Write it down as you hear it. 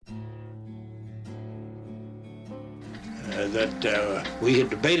that we had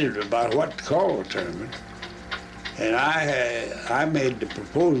debated about what to call the tournament, and I made the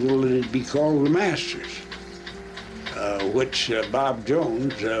proposal that it be called the Masters, which Bob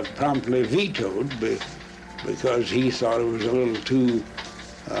Jones promptly vetoed because he thought it was a little too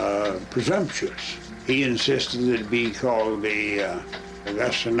presumptuous. He insisted that it be called the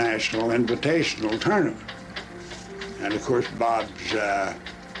Augusta National Invitational Tournament. And of course, Bob's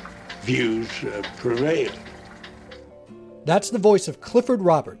views prevailed. That's the voice of Clifford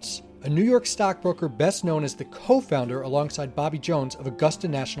Roberts, a New York stockbroker best known as the co-founder alongside Bobby Jones of Augusta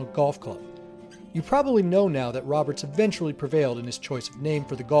National Golf Club. You probably know now that Roberts eventually prevailed in his choice of name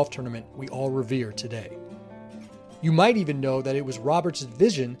for the golf tournament we all revere today. You might even know that it was Roberts'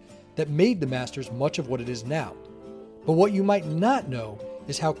 vision that made the Masters much of what it is now. But what you might not know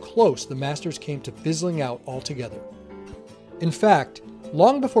is how close the Masters came to fizzling out altogether. In fact,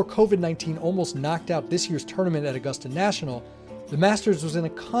 long before COVID-19 almost knocked out this year's tournament at Augusta National, the Masters was in a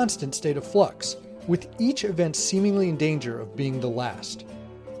constant state of flux, with each event seemingly in danger of being the last.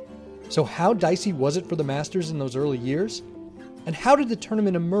 So how dicey was it for the Masters in those early years? And how did the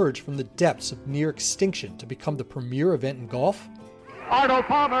tournament emerge from the depths of near extinction to become the premier event in golf? Arnold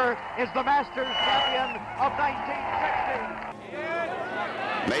Palmer is the Masters champion of 1960.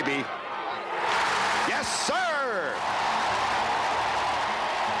 Maybe. Yes, sir!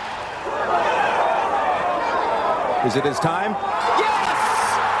 Is it his time? Yes!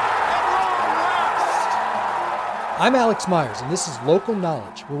 At long last! I'm Alex Myers, and this is Local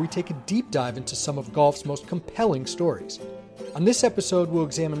Knowledge, where we take a deep dive into some of golf's most compelling stories. On this episode, we'll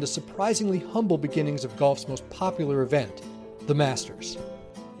examine the surprisingly humble beginnings of golf's most popular event, the Masters.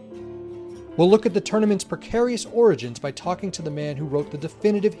 We'll look at the tournament's precarious origins by talking to the man who wrote the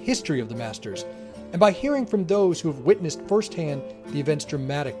definitive history of the Masters, and by hearing from those who have witnessed firsthand the event's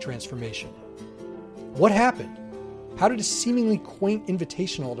dramatic transformation. What happened? How did a seemingly quaint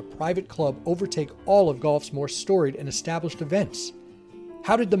invitational at a private club overtake all of golf's more storied and established events?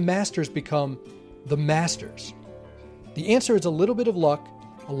 How did the Masters become the Masters? The answer is a little bit of luck,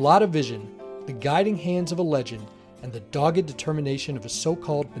 a lot of vision, the guiding hands of a legend, and the dogged determination of a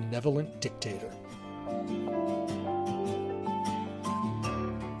so-called benevolent dictator.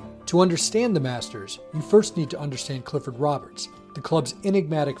 To understand the Masters, you first need to understand Clifford Roberts, the club's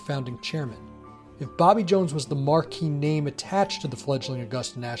enigmatic founding chairman. If Bobby Jones was the marquee name attached to the fledgling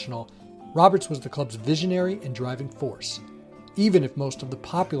Augusta National, Roberts was the club's visionary and driving force, even if most of the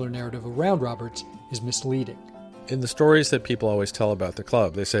popular narrative around Roberts is misleading. In the stories that people always tell about the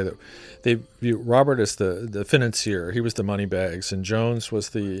club, they say that they view Robert as the financier. He was the money bags, and Jones was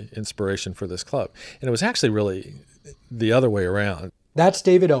the inspiration for this club. And it was actually really the other way around. That's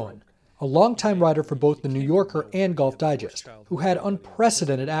David Owen, a longtime writer for both The New Yorker and Golf Digest, who had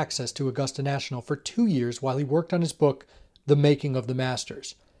unprecedented access to Augusta National for 2 years while he worked on his book, The Making of the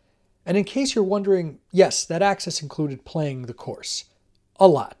Masters. And in case you're wondering, yes, that access included playing the course. A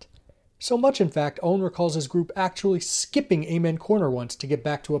lot. So much, in fact, Owen recalls his group actually skipping Amen Corner once to get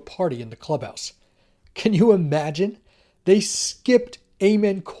back to a party in the clubhouse. Can you imagine? They skipped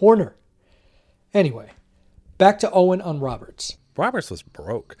Amen Corner. Anyway, back to Owen on Roberts. Roberts was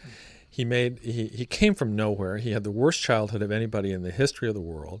broke. He came from nowhere. He had the worst childhood of anybody in the history of the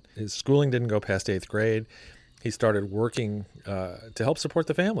world. His schooling didn't go past 8th grade. He started working to help support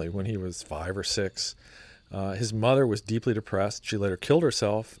the family when he was 5 or 6. His mother was deeply depressed. She later killed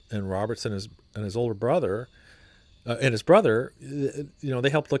herself, and Roberts and his older brother, they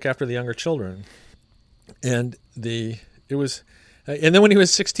helped look after the younger children. And then when he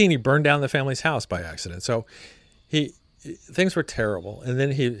was 16, he burned down the family's house by accident. So things were terrible. And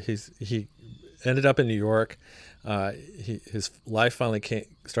then he ended up in New York. His life finally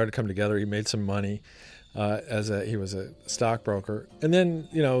started to come together. He made some money. He was a stockbroker, and then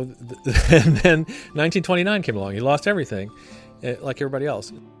 1929 came along. He lost everything, like everybody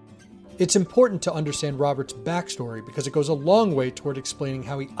else. It's important to understand Roberts' backstory because it goes a long way toward explaining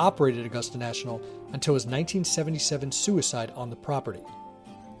how he operated Augusta National until his 1977 suicide on the property.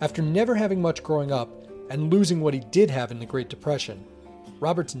 After never having much growing up and losing what he did have in the Great Depression,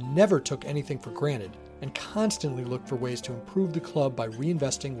 Roberts never took anything for granted and constantly looked for ways to improve the club by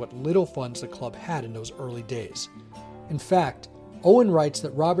reinvesting what little funds the club had in those early days. In fact, Owen writes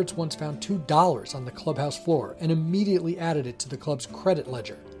that Roberts once found $2 on the clubhouse floor and immediately added it to the club's credit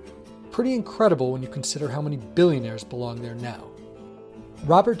ledger. Pretty incredible when you consider how many billionaires belong there now.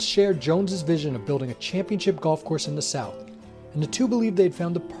 Roberts shared Jones's vision of building a championship golf course in the South, and the two believed they'd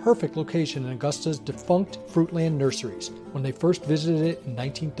found the perfect location in Augusta's defunct Fruitland Nurseries when they first visited it in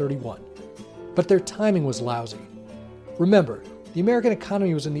 1931. But their timing was lousy. Remember, The American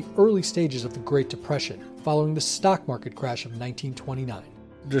economy was in the early stages of the Great Depression, following the stock market crash of 1929.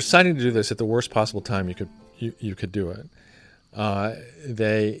 They're deciding to do this at the worst possible time you could do it.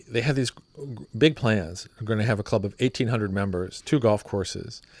 They had these big plans. They're going to have a club of 1,800 members, 2 golf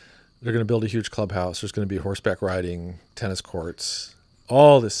courses. They're going to build a huge clubhouse. There's going to be horseback riding, tennis courts,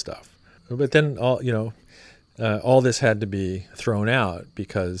 all this stuff. But then all this had to be thrown out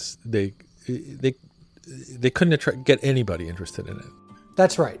because they couldn't get anybody interested in it.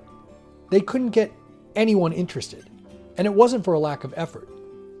 That's right. They couldn't get anyone interested. And it wasn't for a lack of effort.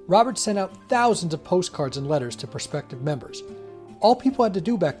 Roberts sent out thousands of postcards and letters to prospective members. All people had to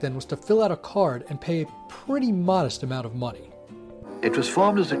do back then was to fill out a card and pay a pretty modest amount of money. It was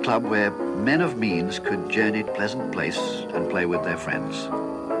formed as a club where men of means could journey to Pleasant Place and play with their friends.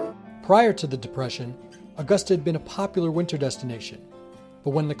 Prior to the Depression, Augusta had been a popular winter destination.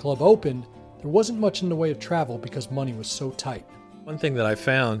 But when the club opened, there wasn't much in the way of travel because money was so tight. One thing that I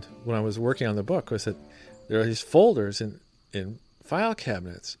found when I was working on the book was that there are these folders in file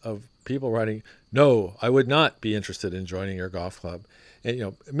cabinets of people writing, "No, I would not be interested in joining your golf club."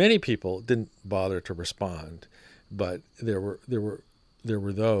 And many people didn't bother to respond, but there were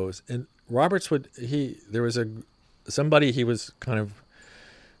those. And Roberts there was somebody he was kind of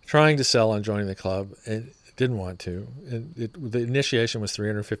trying to sell on joining the club and didn't want to. And the initiation was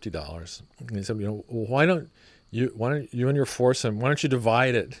 $350. And he said, why don't you and your foursome, why don't you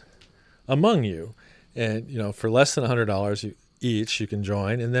divide it among you? And for less than $100 each, you can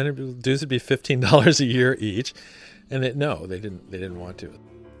join, and then dues would be $15 a year each. And they didn't want to.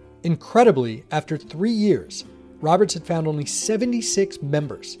 Incredibly, after 3 years, Roberts had found only 76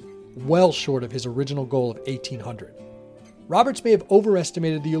 members, well short of his original goal of 1,800. Roberts may have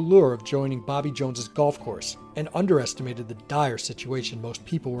overestimated the allure of joining Bobby Jones's golf course and underestimated the dire situation most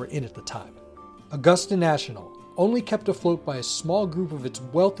people were in at the time. Augusta National, only kept afloat by a small group of its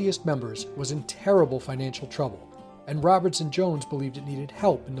wealthiest members, was in terrible financial trouble, and Roberts and Jones believed it needed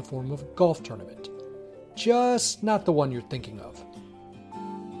help in the form of a golf tournament. Just not the one you're thinking of.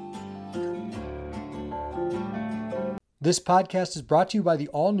 This podcast is brought to you by the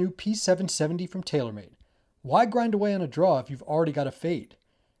all-new P770 from TaylorMade. Why grind away on a draw if you've already got a fade?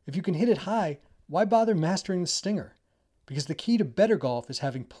 If you can hit it high, why bother mastering the stinger? Because the key to better golf is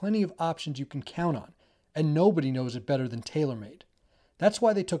having plenty of options you can count on, and nobody knows it better than TaylorMade. That's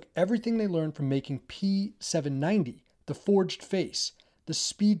why they took everything they learned from making P790, the forged face, the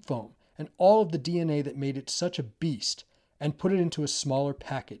speed foam, and all of the DNA that made it such a beast, and put it into a smaller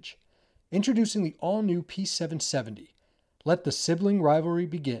package. Introducing the all-new P770. Let the sibling rivalry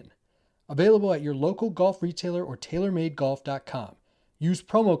begin. Available at your local golf retailer or TaylorMadeGolf.com. Use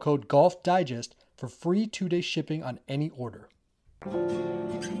promo code GolfDigest for free 2-day shipping on any order.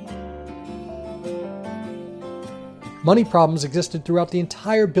 Money problems existed throughout the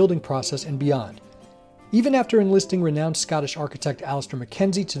entire building process and beyond. Even after enlisting renowned Scottish architect Alistair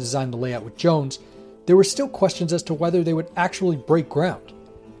Mackenzie to design the layout with Jones, there were still questions as to whether they would actually break ground.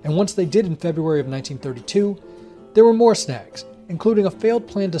 And once they did in February of 1932, there were more snags, including a failed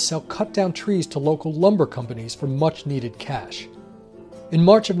plan to sell cut-down trees to local lumber companies for much-needed cash. In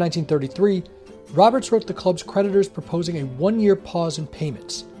March of 1933, Roberts wrote the club's creditors proposing a 1-year pause in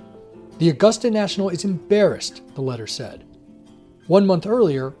payments. The Augusta National is embarrassed, the letter said. 1 month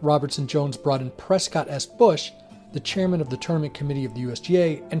earlier, Roberts and Jones brought in Prescott S. Bush, the chairman of the tournament committee of the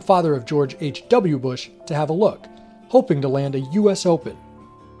USGA and father of George H.W. Bush, to have a look, hoping to land a U.S. Open.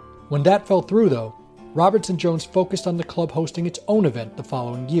 When that fell through, though, Roberts and Jones focused on the club hosting its own event the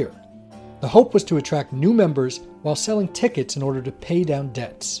following year. The hope was to attract new members while selling tickets in order to pay down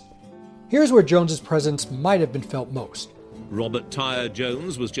debts. Here's where Jones's presence might have been felt most. Robert Tyre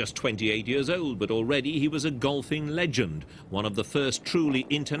Jones was just 28 years old, but already he was a golfing legend, one of the first truly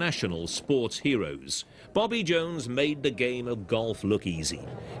international sports heroes. Bobby Jones made the game of golf look easy.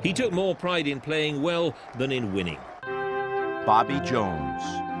 He took more pride in playing well than in winning. Bobby Jones,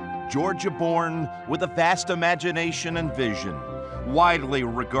 Georgia-born with a vast imagination and vision, widely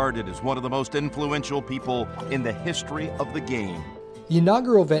regarded as one of the most influential people in the history of the game. The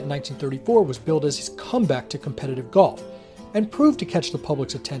inaugural event in 1934 was billed as his comeback to competitive golf, and proved to catch the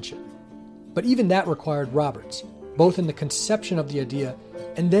public's attention. But even that required Roberts, both in the conception of the idea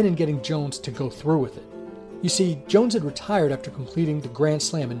and then in getting Jones to go through with it. You see, Jones had retired after completing the Grand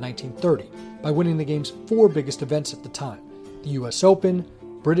Slam in 1930 by winning the game's 4 biggest events at the time: the US Open,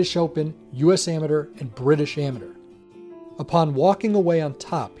 British Open, US Amateur, and British Amateur. Upon walking away on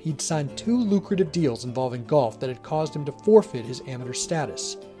top, he'd signed 2 lucrative deals involving golf that had caused him to forfeit his amateur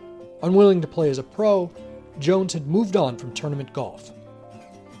status. Unwilling to play as a pro, Jones had moved on from tournament golf.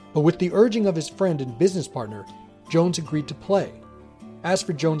 But with the urging of his friend and business partner, Jones agreed to play, As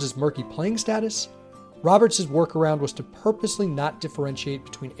for Jones's murky playing status, Roberts' workaround was to purposely not differentiate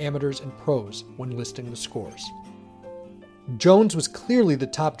between amateurs and pros when listing the scores. Jones was clearly the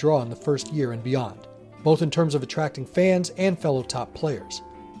top draw in the first year and beyond, both in terms of attracting fans and fellow top players,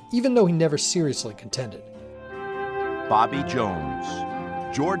 even though he never seriously contended. Bobby Jones,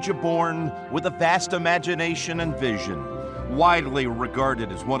 Georgia-born with a vast imagination and vision, widely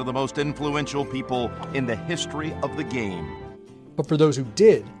regarded as one of the most influential people in the history of the game. But for those who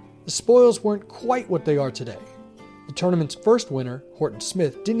did, the spoils weren't quite what they are today. The tournament's first winner, Horton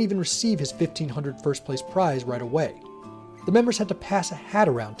Smith, didn't even receive his $1,500 first-place prize right away. The members had to pass a hat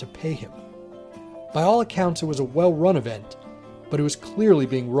around to pay him. By all accounts, it was a well-run event, but it was clearly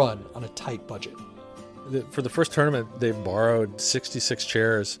being run on a tight budget. For the first tournament, they borrowed 66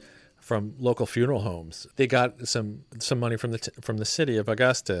 chairs from local funeral homes. They got some money from the city of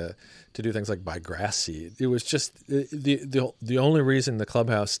Augusta to do things like buy grass seed. It was just the only reason the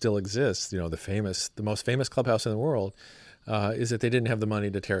clubhouse still exists. The most famous clubhouse in the world is that they didn't have the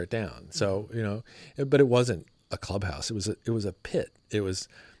money to tear it down. So but it wasn't a clubhouse. It was a pit. It was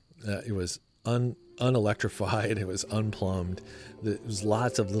unelectrified. It was unplumbed. There was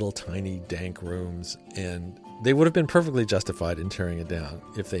lots of little tiny dank rooms, and they would have been perfectly justified in tearing it down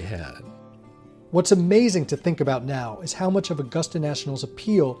if they had. What's amazing to think about now is how much of Augusta National's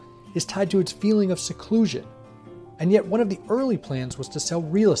appeal is tied to its feeling of seclusion, and yet one of the early plans was to sell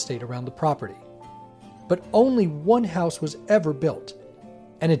real estate around the property. But only one house was ever built,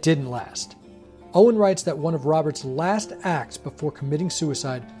 and it didn't last. Owen writes that one of Roberts' last acts before committing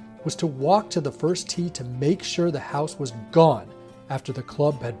suicide was to walk to the first tee to make sure the house was gone after the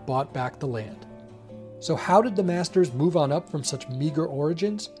club had bought back the land. So how did the Masters move on up from such meager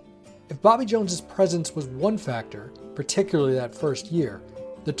origins? If Bobby Jones's presence was one factor, particularly that first year,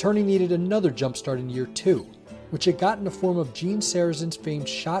 the tourney needed another jumpstart in year 2, which it got in the form of Gene Sarazen's famed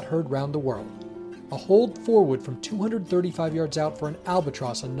shot heard round the world, a hold forward from 235 yards out for an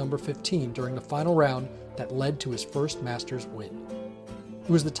albatross on number 15 during the final round that led to his first Masters win. It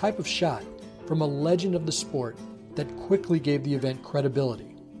was the type of shot from a legend of the sport that quickly gave the event credibility.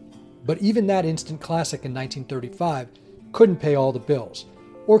 But even that instant classic in 1935 couldn't pay all the bills,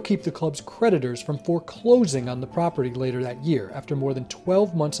 or keep the club's creditors from foreclosing on the property later that year after more than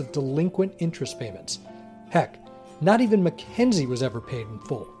 12 months of delinquent interest payments. Heck, not even Mackenzie was ever paid in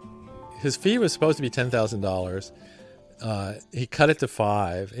full. His fee was supposed to be $10,000. He cut it to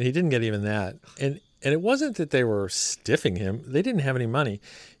 $5,000, and he didn't get even that. And it wasn't that they were stiffing him. They didn't have any money.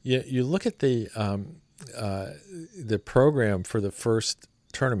 You look at the program for the first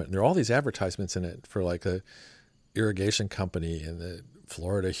tournament, and there are all these advertisements in it for like a irrigation company and the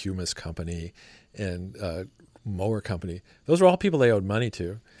Florida Humus Company and mower company. Those were all people they owed money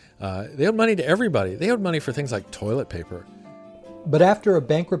to. They owed money to everybody. They owed money for things like toilet paper. But after a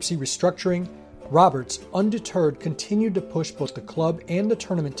bankruptcy restructuring, Roberts, undeterred, continued to push both the club and the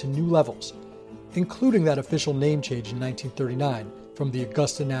tournament to new levels, including that official name change in 1939 from the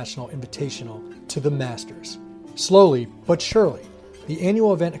Augusta National Invitational to the Masters. Slowly but surely, the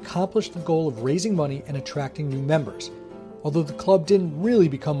annual event accomplished the goal of raising money and attracting new members, although the club didn't really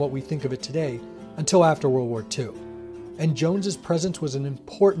become what we think of it today until after World War II. And Jones's presence was an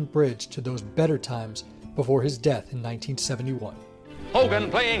important bridge to those better times before his death in 1971.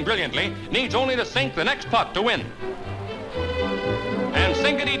 Hogan, playing brilliantly, needs only to sink the next putt to win. And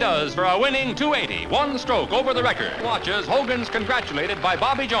sink it he does for a winning 280, one stroke over the record. Watches Hogan's congratulated by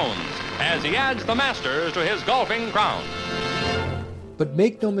Bobby Jones as he adds the Masters to his golfing crown. But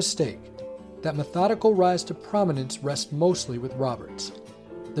make no mistake, that methodical rise to prominence rests mostly with Roberts.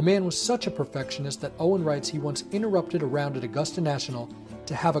 The man was such a perfectionist that Owen writes he once interrupted a round at Augusta National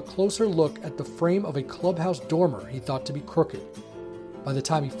to have a closer look at the frame of a clubhouse dormer he thought to be crooked. By the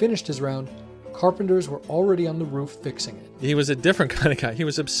time he finished his round, carpenters were already on the roof fixing it. He was a different kind of guy. He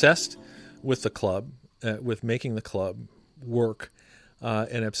was obsessed with the club, with making the club work,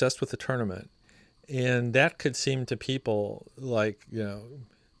 and obsessed with the tournament. And that could seem to people like,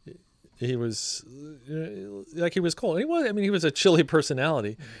 he was like he was cold. He was a chilly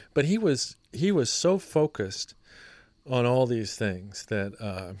personality, but he was so focused on all these things that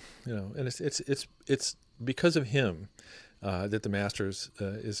and it's because of him that the Masters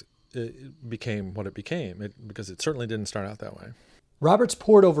became what it became, because it certainly didn't start out that way. Roberts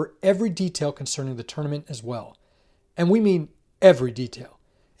poured over every detail concerning the tournament as well. And we mean every detail,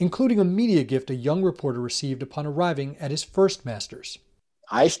 including a media gift a young reporter received upon arriving at his first Masters.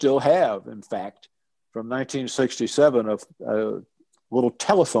 I still have, in fact, from 1967, a little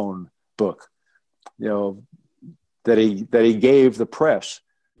telephone book, that he gave the press.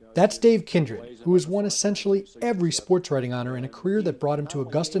 That's Dave Kindred, who has won essentially every sports writing honor in a career that brought him to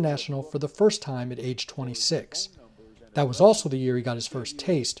Augusta National for the first time at age 26. That was also the year he got his first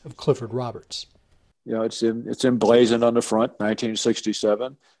taste of Clifford Roberts. You know, it's emblazoned on the front,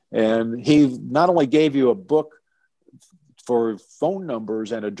 1967. And he not only gave you a book for phone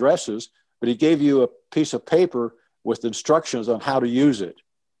numbers and addresses, but he gave you a piece of paper with instructions on how to use it.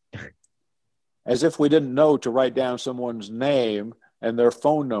 As if we didn't know to write down someone's name and their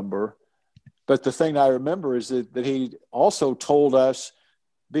phone number. But the thing I remember is that he also told us,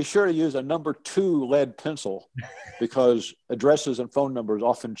 be sure to use a number 2 lead pencil because addresses and phone numbers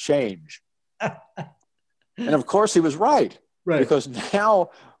often change. And of course he was right. Because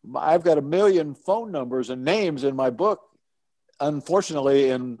now I've got 1 million phone numbers and names in my book, unfortunately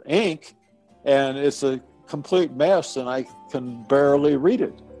in ink, and it's a complete mess and I can barely read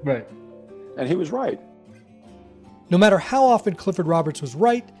it. Right. And he was right. No matter how often Clifford Roberts was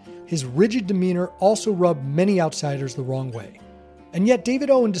right, his rigid demeanor also rubbed many outsiders the wrong way. And yet David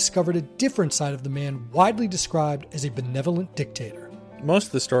Owen discovered a different side of the man widely described as a benevolent dictator. Most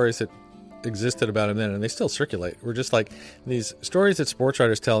of the stories that existed about him then, and they still circulate, were just like these stories that sports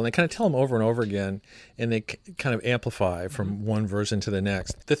writers tell, and they kind of tell them over and over again, and they kind of amplify from one version to the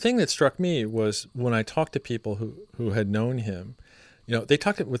next. The thing that struck me was when I talked to people who had known him, you know, they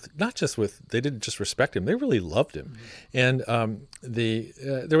talked they didn't just respect him, they really loved him. And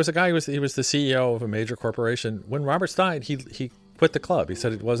there was a guy he was the CEO of a major corporation. When Roberts died, he quit the club. He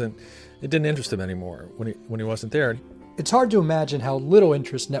said it didn't interest him anymore when he wasn't there. It's hard to imagine how little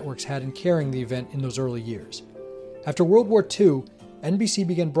interest networks had in carrying the event in those early years. After World War II, NBC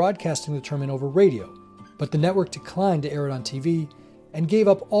began broadcasting the tournament over radio, but the network declined to air it on TV and gave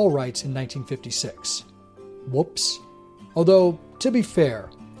up all rights in 1956. Whoops. Although, to be fair,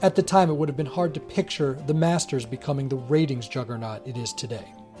 at the time it would have been hard to picture the Masters becoming the ratings juggernaut it is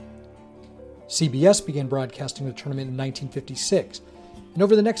today. CBS began broadcasting the tournament in 1956, and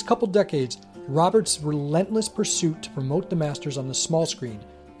over the next couple decades, Roberts' relentless pursuit to promote the Masters on the small screen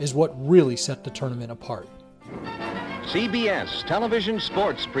is what really set the tournament apart. CBS Television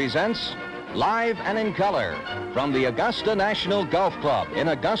Sports presents Live and in Color from the Augusta National Golf Club in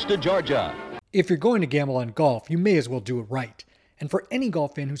Augusta, Georgia. If you're going to gamble on golf, you may as well do it right. And for any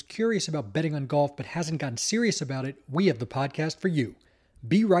golf fan who's curious about betting on golf but hasn't gotten serious about it, we have the podcast for you.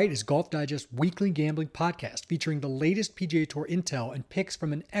 Be Right is Golf Digest's weekly gambling podcast featuring the latest PGA Tour intel and picks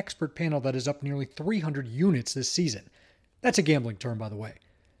from an expert panel that is up nearly 300 units this season. That's a gambling term, by the way.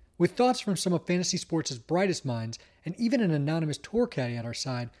 With thoughts from some of fantasy sports' brightest minds and even an anonymous tour caddy at our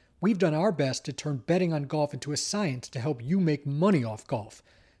side, we've done our best to turn betting on golf into a science to help you make money off golf.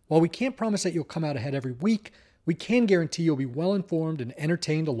 While we can't promise that you'll come out ahead every week, we can guarantee you'll be well informed and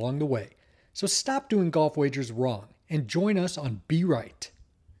entertained along the way. So stop doing golf wagers wrong and join us on Be Right.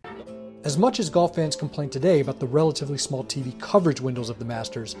 As much as golf fans complain today about the relatively small TV coverage windows of the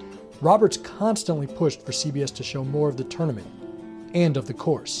Masters, Roberts constantly pushed for CBS to show more of the tournament and of the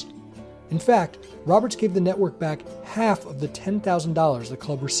course. In fact, Roberts gave the network back half of the $10,000 the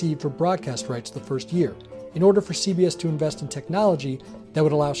club received for broadcast rights the first year, in order for CBS to invest in technology that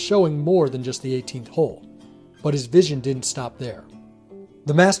would allow showing more than just the 18th hole. But his vision didn't stop there.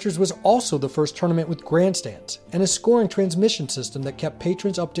 The Masters was also the first tournament with grandstands and a scoring transmission system that kept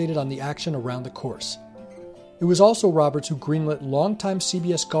patrons updated on the action around the course. It was also Roberts who greenlit longtime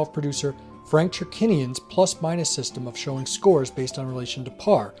CBS golf producer Frank Cherkinian's plus-minus system of showing scores based on relation to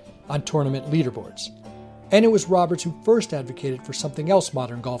par on tournament leaderboards. And it was Roberts who first advocated for something else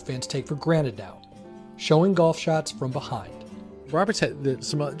modern golf fans take for granted now, showing golf shots from behind. Roberts had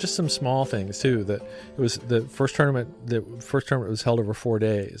some small things too. That it was the first tournament. The first tournament was held over 4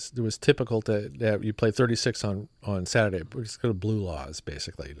 days. It was typical to have you play 36 on Saturday. It's go to blue laws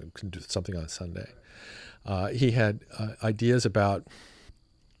basically. You can do something on Sunday. He had ideas about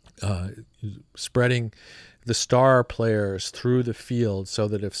spreading the star players through the field so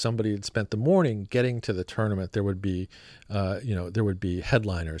that if somebody had spent the morning getting to the tournament, there would be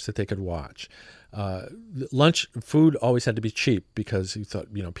headliners that they could watch. Lunch food always had to be cheap because he thought,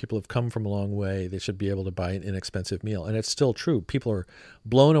 people have come from a long way. They should be able to buy an inexpensive meal. And it's still true. People are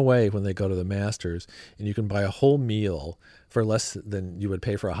blown away when they go to the Masters and you can buy a whole meal for less than you would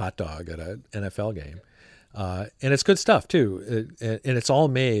pay for a hot dog at an NFL game. And it's good stuff too. And it's all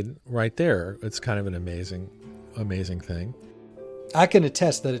made right there. It's kind of an amazing thing. I can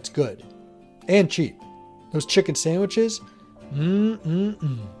attest that it's good and cheap. Those chicken sandwiches,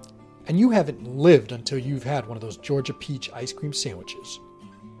 And you haven't lived until you've had one of those Georgia peach ice cream sandwiches.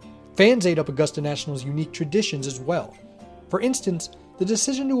 Fans ate up Augusta National's unique traditions as well. For instance, the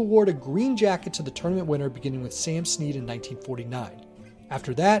decision to award a green jacket to the tournament winner beginning with Sam Snead in 1949.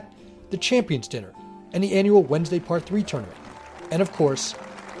 After that, the Champions Dinner and the annual Wednesday Par 3 tournament. And of course,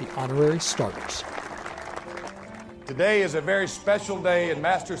 the honorary starters. Today is a very special day in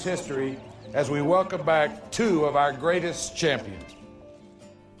Masters history as we welcome back two of our greatest champions.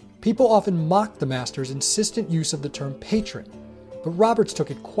 People often mock the Masters' insistent use of the term patron, but Roberts took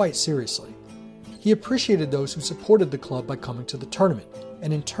it quite seriously. He appreciated those who supported the club by coming to the tournament,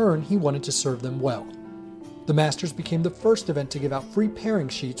 and in turn, he wanted to serve them well. The Masters became the first event to give out free pairing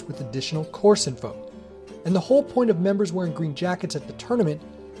sheets with additional course info, and the whole point of members wearing green jackets at the tournament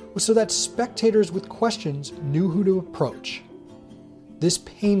was so that spectators with questions knew who to approach. This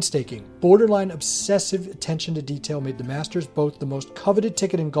painstaking, borderline obsessive attention to detail made the Masters both the most coveted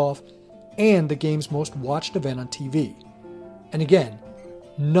ticket in golf and the game's most watched event on TV. And again,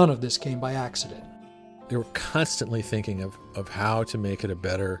 none of this came by accident. They were constantly thinking of how to make it a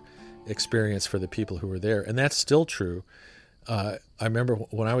better experience for the people who were there. And that's still true. I remember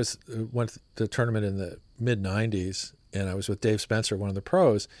when I went to the tournament in the mid-'90s, and I was with Dave Spencer, one of the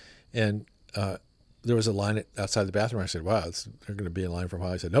pros, and there was a line outside the bathroom. I said, wow, they're going to be in line for a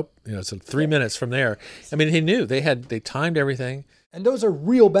while. He said, nope, it's 3 minutes from there. I mean, he knew. They timed everything. And those are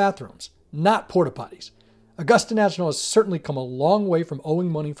real bathrooms, not porta potties. Augusta National has certainly come a long way from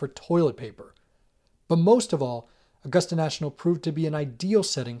owing money for toilet paper. But most of all, Augusta National proved to be an ideal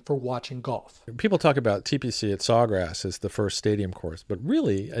setting for watching golf. People talk about TPC at Sawgrass as the first stadium course, but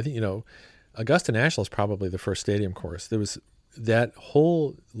really, I think, Augusta National is probably the first stadium course. There was that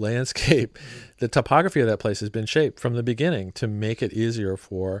whole landscape, the topography of that place has been shaped from the beginning to make it easier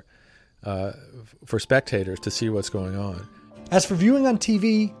for spectators to see what's going on. As for viewing on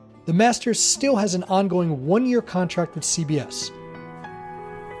TV, the Masters still has an ongoing 1-year contract with CBS.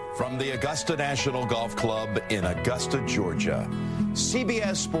 From the Augusta National Golf Club in Augusta, Georgia,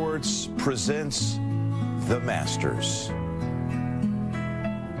 CBS Sports presents The Masters.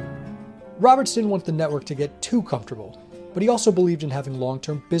 Roberts didn't want the network to get too comfortable, but he also believed in having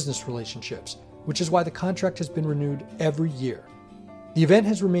long-term business relationships, which is why the contract has been renewed every year. The event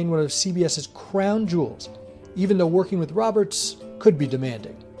has remained one of CBS's crown jewels, even though working with Roberts could be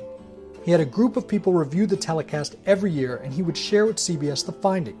demanding. He had a group of people review the telecast every year, and he would share with CBS the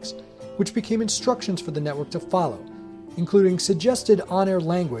findings, which became instructions for the network to follow, including suggested on-air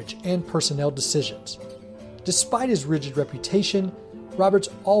language and personnel decisions. Despite his rigid reputation, Roberts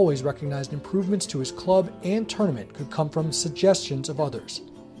always recognized improvements to his club and tournament could come from suggestions of others,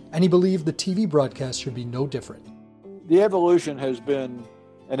 and he believed the TV broadcast should be no different. The evolution has been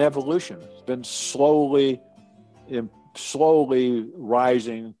an evolution. It's been slowly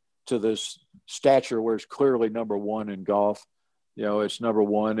rising to this stature where it's clearly number one in golf. It's number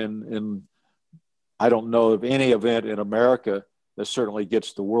one in I don't know of any event in America that certainly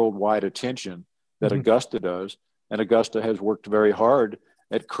gets the worldwide attention that Augusta does. And Augusta has worked very hard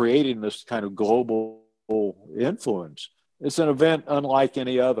at creating this kind of global influence. It's an event unlike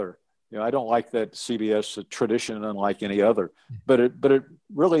any other. I don't like that CBS tradition unlike any other, but it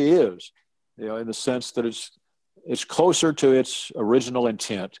really is, in the sense that it's closer to its original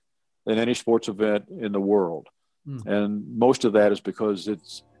intent than any sports event in the world. And most of that is because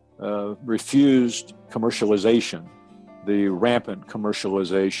it's refused commercialization, the rampant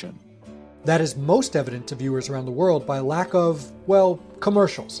commercialization. That is most evident to viewers around the world by a lack of,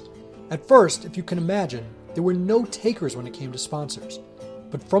 commercials. At first, if you can imagine, there were no takers when it came to sponsors.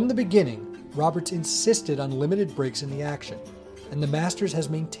 But from the beginning, Roberts insisted on limited breaks in the action, and the Masters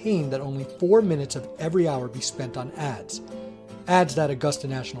has maintained that only 4 minutes of every hour be spent on ads that Augusta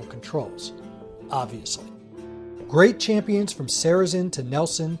National controls, obviously. Great champions from Sarazen to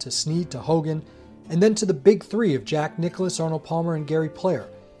Nelson to Snead to Hogan, and then to the big three of Jack Nicklaus, Arnold Palmer, and Gary Player,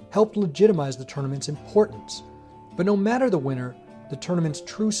 helped legitimize the tournament's importance. But no matter the winner, the tournament's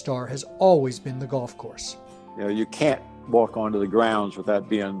true star has always been the golf course. You can't walk onto the grounds without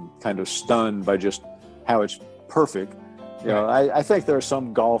being kind of stunned by just how it's perfect. I think there are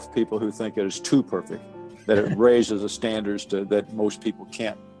some golf people who think it is too perfect, that it raises the standards that most people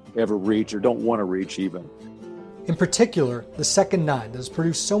can't ever reach or don't want to reach even. In particular, the second nine that has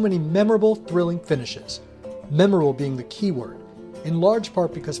produced so many memorable, thrilling finishes. Memorable being the key word, in large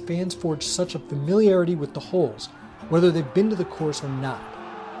part because fans forge such a familiarity with the holes, whether they've been to the course or not.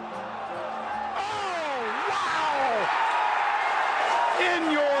 Oh, wow!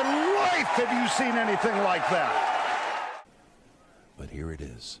 In your life have you seen anything like that? But here it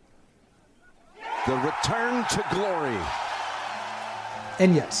is. The return to glory.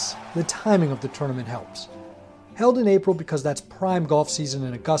 And yes, the timing of the tournament helps. Held in April because that's prime golf season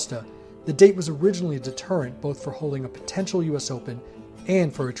in Augusta, the date was originally a deterrent both for holding a potential U.S. Open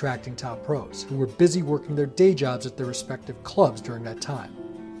and for attracting top pros, who were busy working their day jobs at their respective clubs during that time.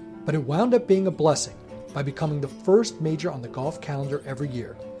 But it wound up being a blessing by becoming the first major on the golf calendar every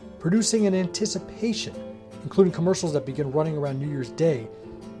year, producing an anticipation, including commercials that begin running around New Year's Day,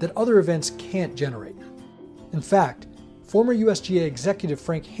 that other events can't generate. In fact, former USGA executive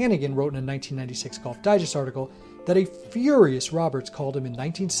Frank Hannigan wrote in a 1996 Golf Digest article that a furious Roberts called him in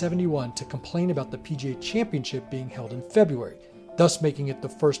 1971 to complain about the PGA Championship being held in February, thus making it the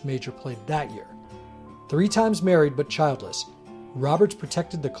first major played that year. 3 times married but childless, Roberts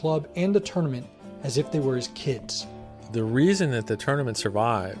protected the club and the tournament as if they were his kids. The reason that the tournament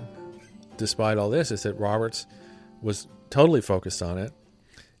survived, despite all this, is that Roberts was totally focused on it.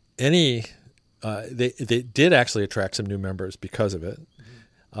 They did actually attract some new members because of it,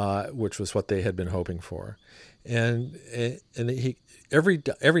 which was what they had been hoping for. And he every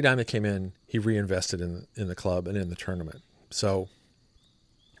dime that came in, he reinvested in the club and in the tournament. So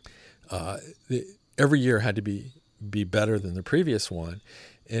every year had to be better than the previous one,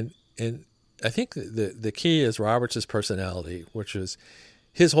 and I think the key is Roberts' personality, which is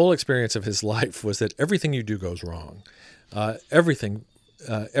his whole experience of his life was that everything you do goes wrong. Everything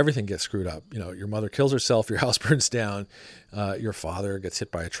gets screwed up. You know, your mother kills herself, your house burns down, your father gets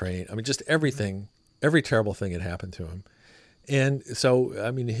hit by a train. I mean, just everything, every terrible thing had happened to him. And so,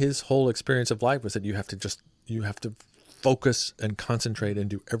 I mean, his whole experience of life was that you have to focus and concentrate and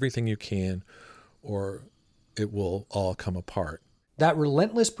do everything you can, or it will all come apart. That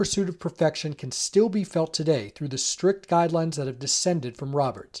relentless pursuit of perfection can still be felt today through the strict guidelines that have descended from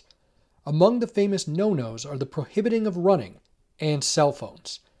Roberts. Among the famous no-nos are the prohibiting of running and cell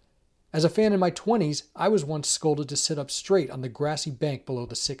phones. As a fan in my 20s, I was once scolded to sit up straight on the grassy bank below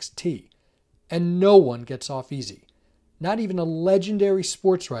the 6th tee. And no one gets off easy. Not even a legendary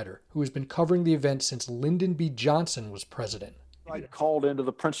sports writer who has been covering the event since Lyndon B. Johnson was president. I called into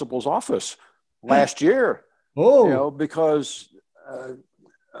the principal's office last year, because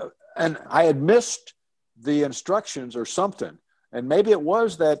and I had missed the instructions or something, and maybe it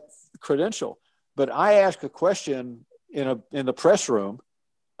was that credential, but I asked a question in the press room,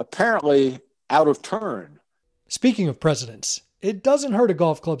 apparently out of turn. Speaking of presidents, it doesn't hurt a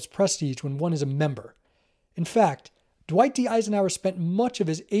golf club's prestige when one is a member. In fact, Dwight D. Eisenhower spent much of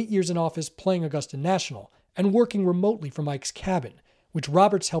his 8 years in office playing Augusta National and working remotely from Ike's cabin, which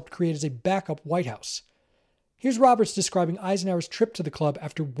Roberts helped create as a backup White House. Here's Roberts describing Eisenhower's trip to the club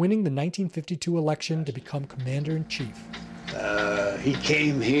after winning the 1952 election to become commander-in-chief. He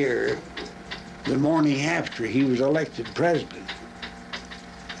came here the morning after he was elected president,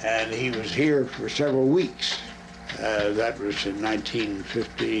 and he was here for several weeks. That was in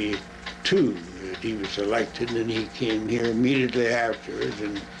 1952 that he was elected, and he came here immediately afterwards,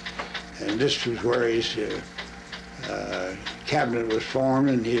 and this was where his cabinet was formed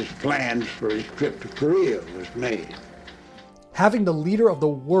and his plans for his trip to Korea was made. Having the leader of the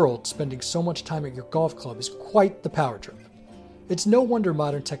world spending so much time at your golf club is quite the power trip. It's no wonder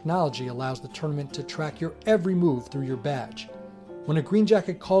modern technology allows the tournament to track your every move through your badge. When a green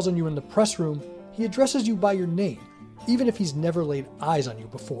jacket calls on you in the press room, he addresses you by your name, even if he's never laid eyes on you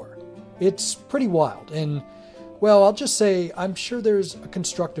before. It's pretty wild, and, well, I'll just say I'm sure there's a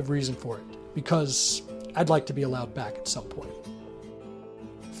constructive reason for it, because I'd like to be allowed back at some point.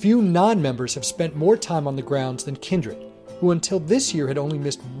 Few non-members have spent more time on the grounds than Kindred, who until this year had only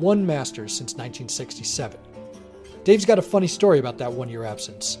missed one Masters since 1967. Dave's got a funny story about that one-year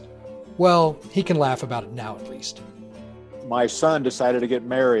absence. Well, he can laugh about it now at least. My son decided to get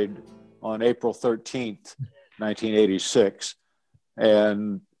married on April 13th, 1986.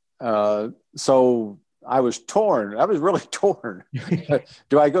 And so I was torn. I was really torn.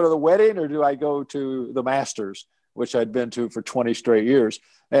 Do I go to the wedding or do I go to the Masters, which I'd been to for 20 straight years?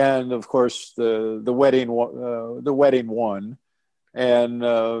 And of course, the wedding won.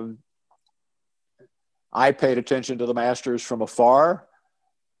 And I paid attention to the Masters from afar.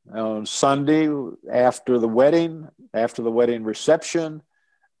 On Sunday, after the wedding reception,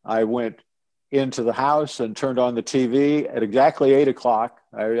 I went into the house and turned on the TV at exactly 8 o'clock.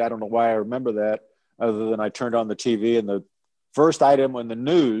 I don't know why I remember that, other than I turned on the TV and the first item on the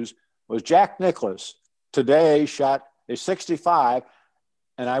news was Jack Nicklaus today shot a 65,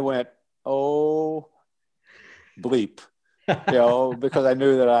 and I went, oh, bleep, because I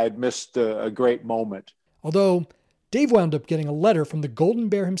knew that I had missed a great moment. Although Dave wound up getting a letter from the Golden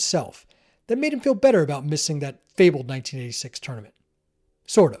Bear himself that made him feel better about missing that fabled 1986 tournament.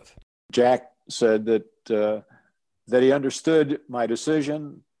 Sort of. Jack said that he understood my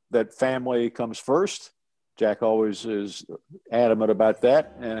decision, that family comes first. Jack always is adamant about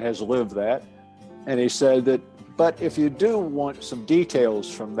that and has lived that. And he said that, But if you do want some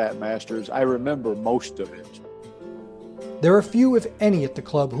details from that Masters, I remember most of it. There are few, if any, at the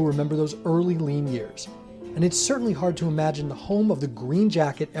club who remember those early lean years, and it's certainly hard to imagine the home of the green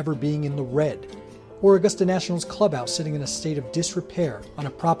jacket ever being in the red, or Augusta National's clubhouse sitting in a state of disrepair on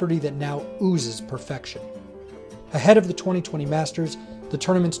a property that now oozes perfection. Ahead of the 2020 Masters, the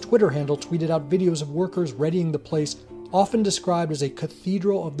tournament's Twitter handle tweeted out videos of workers readying the place, often described as a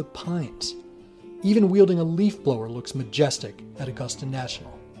cathedral of the pines. Even wielding a leaf blower looks majestic at Augusta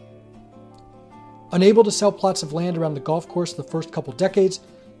National. Unable to sell plots of land around the golf course the first couple decades,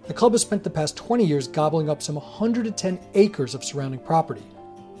 the club has spent the past 20 years gobbling up some 110 acres of surrounding property,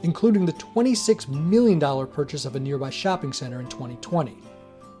 including the $26 million purchase of a nearby shopping center in 2020.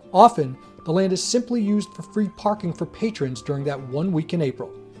 Often, the land is simply used for free parking for patrons during that 1 week in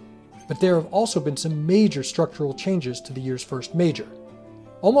April. But there have also been some major structural changes to the year's first major,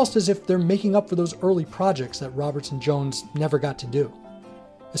 almost as if they're making up for those early projects that Roberts and Jones never got to do.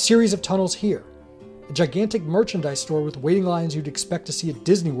 A series of tunnels here, a gigantic merchandise store with waiting lines you'd expect to see at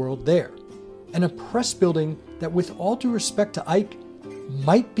Disney World there, and a press building that, with all due respect to Ike,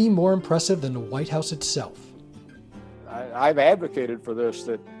 might be more impressive than the White House itself. I've advocated for this,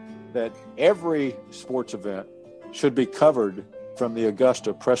 that every sports event should be covered from the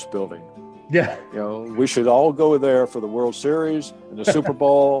Augusta Press Building. Yeah. You know, we should all go there for the World Series and the Super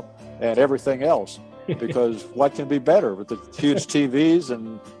Bowl and everything else, because what can be better with the huge TVs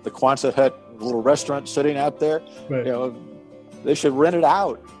and the Quonset Hut little restaurant sitting out there? Right. You know, they should rent it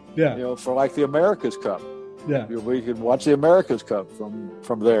out. Yeah. You know, for like the America's Cup. Yeah. We could watch the America's Cup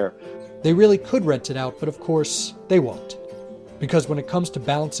from there. They really could rent it out, but of course, they won't. Because when it comes to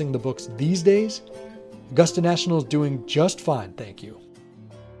balancing the books these days, Augusta National is doing just fine, thank you.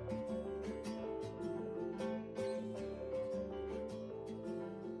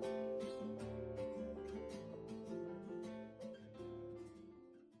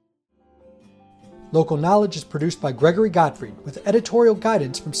 Local Knowledge is produced by Gregory Gottfried with editorial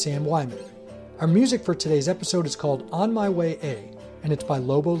guidance from Sam Wyman. Our music for today's episode is called On My Way A, and it's by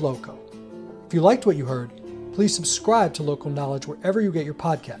Lobo Loco. If you liked what you heard, please subscribe to Local Knowledge wherever you get your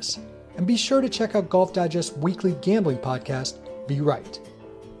podcasts, and be sure to check out Golf Digest's weekly gambling podcast, Be Right.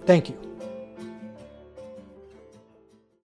 Thank you.